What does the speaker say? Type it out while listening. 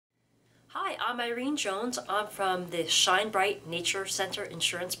I'm Irene Jones. I'm from the Shine Bright Nature Center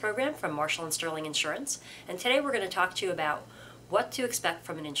Insurance Program from Marshall & Sterling Insurance. And today we're going to talk to you about what to expect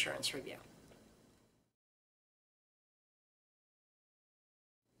from an insurance review.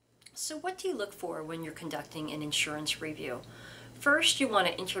 So what do you look for when you're conducting an insurance review? First, you want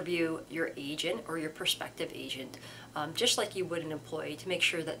to interview your agent or your prospective agent, just like you would an employee, to make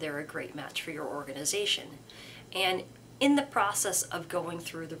sure that they're a great match for your organization. And in the process of going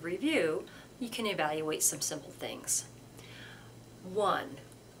through the review, you can evaluate some simple things. One,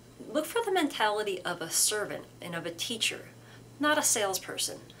 look for the mentality of a servant and of a teacher, not a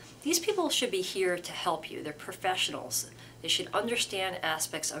salesperson. These people should be here to help you. They're professionals. They should understand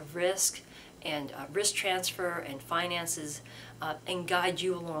aspects of risk and risk transfer and finances and guide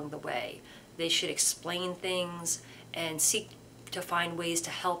you along the way. They should explain things and seek to find ways to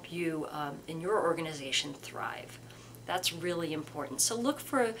help you in your organization thrive. That's really important. So look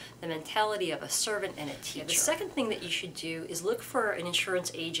for the mentality of a servant and a teacher. The second thing that you should do is look for an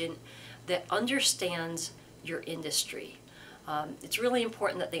insurance agent that understands your industry. It's really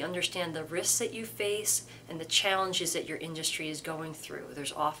important that they understand the risks that you face and the challenges that your industry is going through.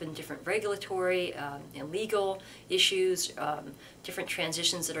 There's often different regulatory and legal issues, different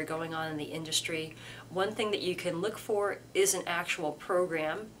transitions that are going on in the industry. One thing that you can look for is an actual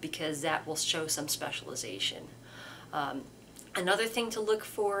program, because that will show some specialization. Another thing to look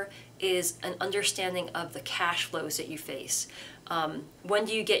for is an understanding of the cash flows that you face. When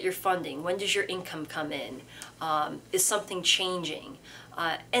do you get your funding? When does your income come in? Is something changing?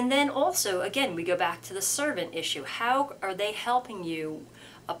 And then also, again, we go back to the servant issue. How are they helping you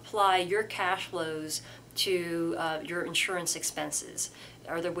apply your cash flows to your insurance expenses?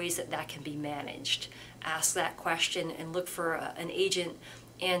 Are there ways that that can be managed? Ask that question and look for an agent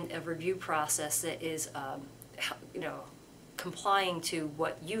and a review process that is complying to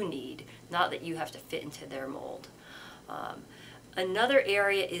what you need, not that you have to fit into their mold. Another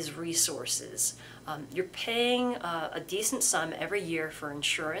area is resources. You're paying a decent sum every year for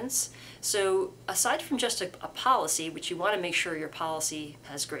insurance. So aside from just a policy, which you want to make sure your policy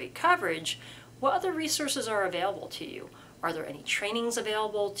has great coverage, what other resources are available to you? Are there any trainings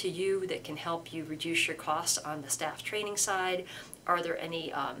available to you that can help you reduce your costs on the staff training side? Are there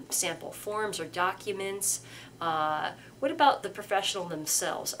any sample forms or documents? What about the professional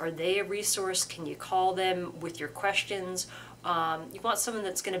themselves? Are they a resource? Can you call them with your questions? You want someone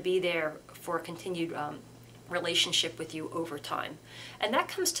that's going to be there for a continued relationship with you over time. And that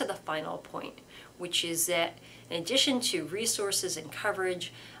comes to the final point, which is that in addition to resources and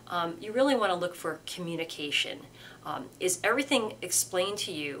coverage, you really want to look for communication. Is everything explained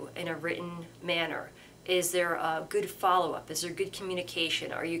to you in a written manner? Is there a good follow-up? Is there good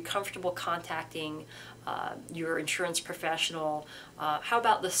communication? Are you comfortable contacting your insurance professional? How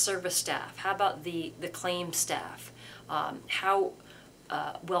about the service staff? How about the claim staff? How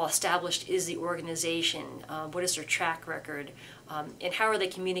well established is the organization? What is their track record? And how are they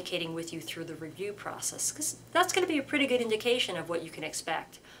communicating with you through the review process? Because that's going to be a pretty good indication of what you can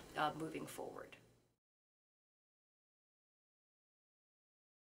expect moving forward.